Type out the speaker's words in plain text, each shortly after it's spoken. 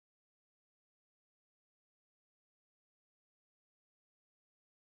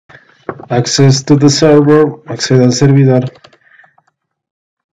Access to the server, accede al servidor.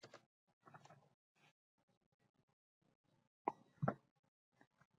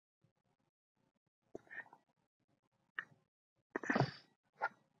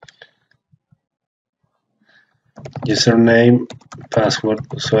 Username, password,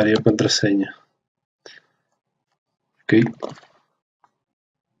 usuario, contraseña. Ok.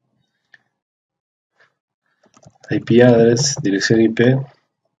 IP address, dirección IP.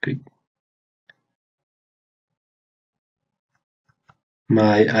 Ok.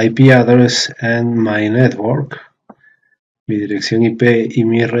 My IP address and my network. Mi dirección IP y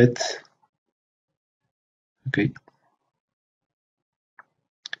mi red. Ok.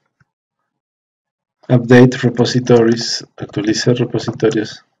 Update repositories. Actualiza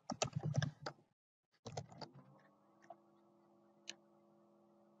repositorios.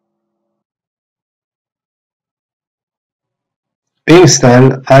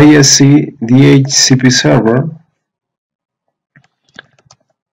 Install isc-dhcp-server.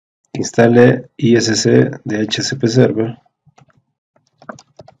 Instale isc-dhcp-server.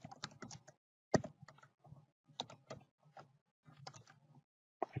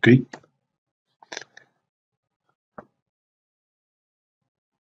 Ok.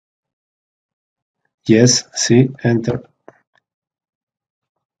 Yes, sí, enter.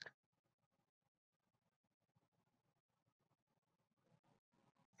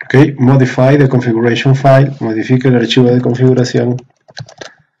 Ok, modify the configuration file. Modifica el archivo de configuración.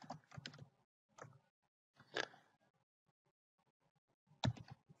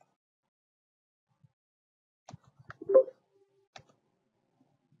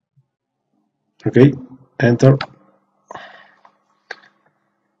 Ok, enter.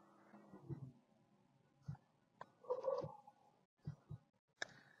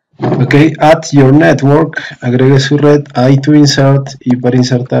 Ok, add your network, agregue su red, I to insert y para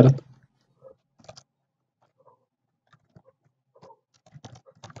insertar.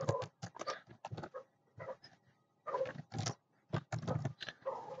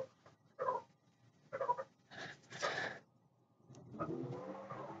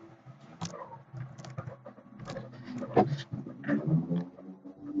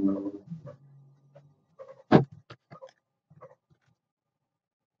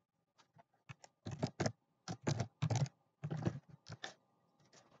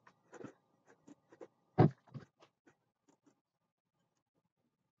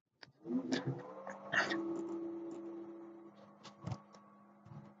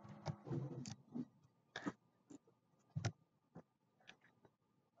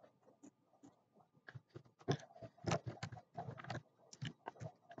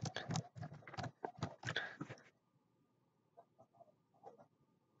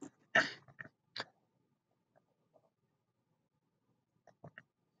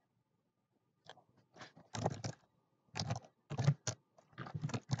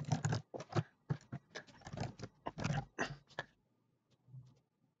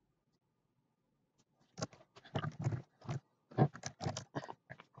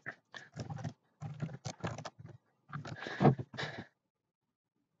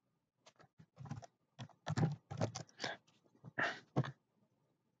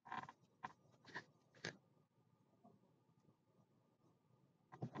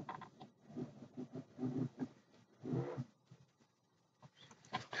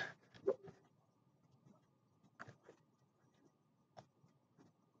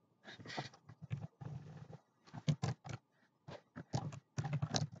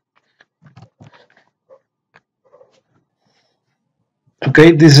 Ok,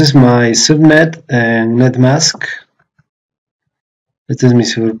 this is my subnet and netmask. Este es mi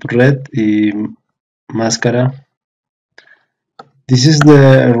subred y máscara. This is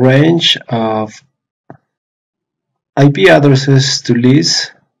the range of IP addresses to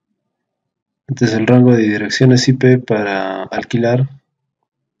lease. Este es el rango de direcciones IP para alquilar.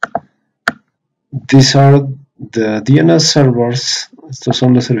 These are the DNS servers. Estos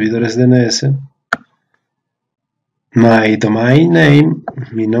son los servidores DNS. My domain name,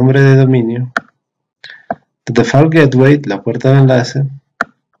 mi nombre de dominio. The default gateway, la puerta de enlace.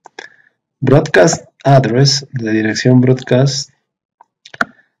 Broadcast address, la dirección broadcast.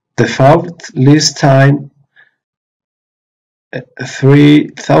 Default list time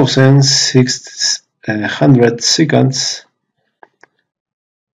 3600 seconds.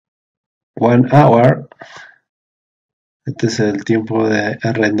 1 hour. Este es el tiempo de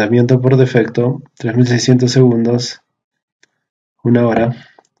arrendamiento por defecto. 3600 segundos. 1 hora.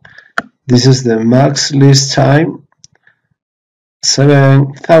 This is the max list time.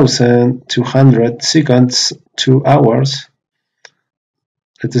 7200 seconds. 2 hours.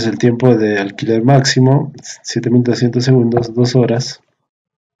 Este es el tiempo de alquiler máximo, 7200 segundos, 2 horas.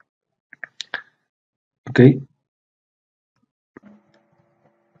 Ok.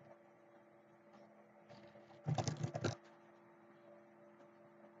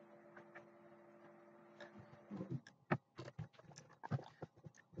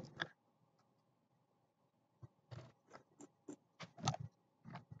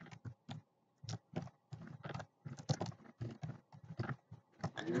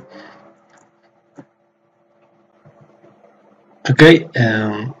 Ok.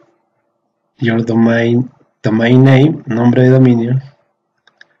 Your domain name, nombre de dominio.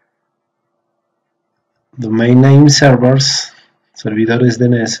 Domain name servers, servidores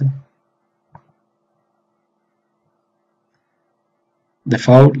DNS.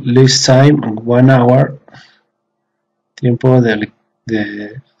 Default list time 1 hour, tiempo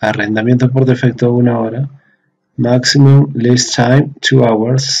de arrendamiento por defecto 1 hora. Maximum list time 2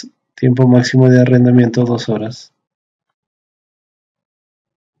 hours, tiempo máximo de arrendamiento 2 horas.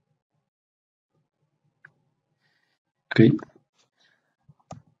 Ok.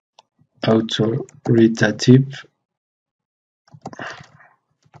 Authoritative.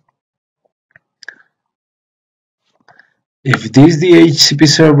 If this DHCP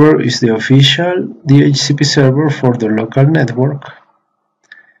server is the official DHCP server for the local network,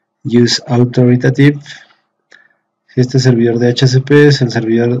 use authoritative. Si este servidor de DHCP es el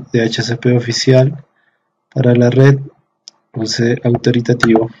servidor de DHCP oficial para la red, use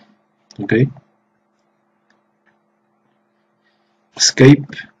autoritativo. Ok. Escape,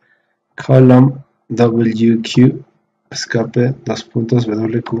 column WQ, escape,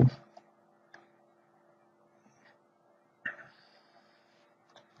 WQ.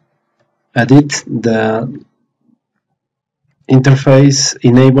 Edit the interface,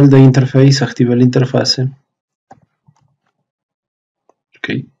 enable the interface, activa la interfase.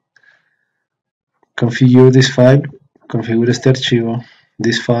 Ok. Configure this file, configura este archivo.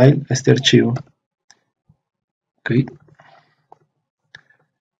 This file, este archivo. Ok.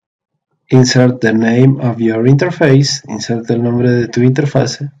 Insert the name of your interface, insert el nombre de tu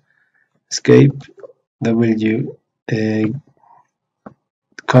interfase. Escape, W,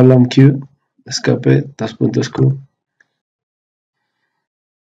 column Q, escape, Q.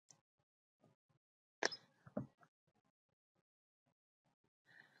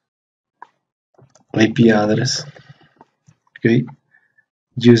 IP address. Okay.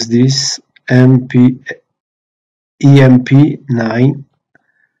 Use this EMP9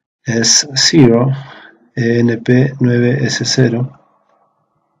 S0 ENP9S0.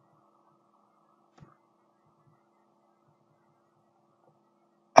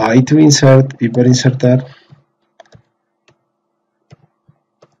 I to insert, y para insertar.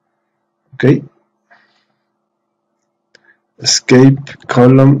 Ok. Escape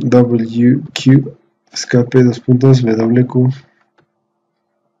column WQ, escape WQ.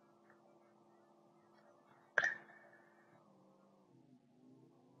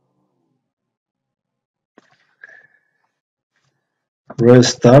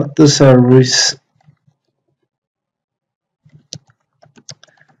 Restart the service.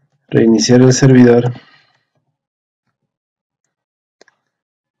 Reiniciar el servidor.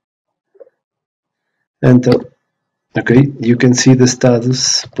 Enter. Ok, you can see the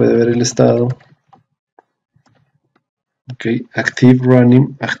status. Puede ver el estado. Ok, active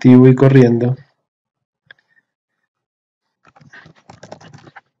running, activo y corriendo.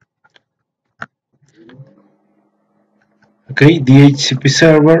 Ok, DHCP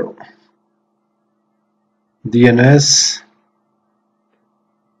server, DNS,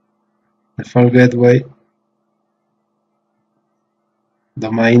 default gateway,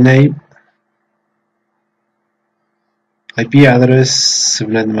 domain name, IP address,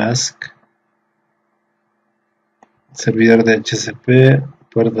 subnet mask, servidor de DHCP,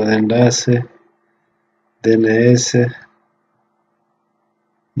 puerta de enlace, DNS,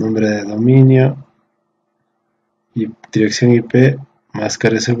 nombre de dominio y dirección IP,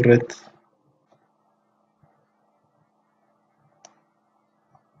 máscara de subred.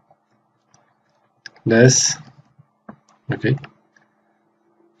 Less. Okay.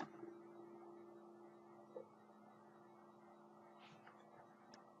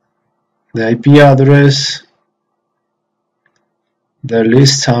 The IP address, the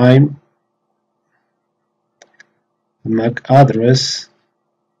list time, the MAC address,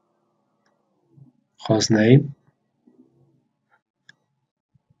 hostname,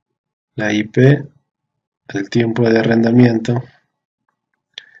 la IP, el tiempo de arrendamiento,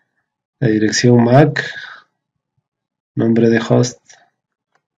 la dirección MAC, nombre de host,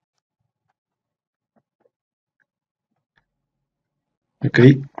 Ok.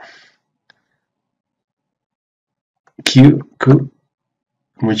 Q.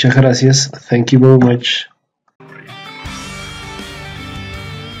 Muchas gracias. Thank you very much.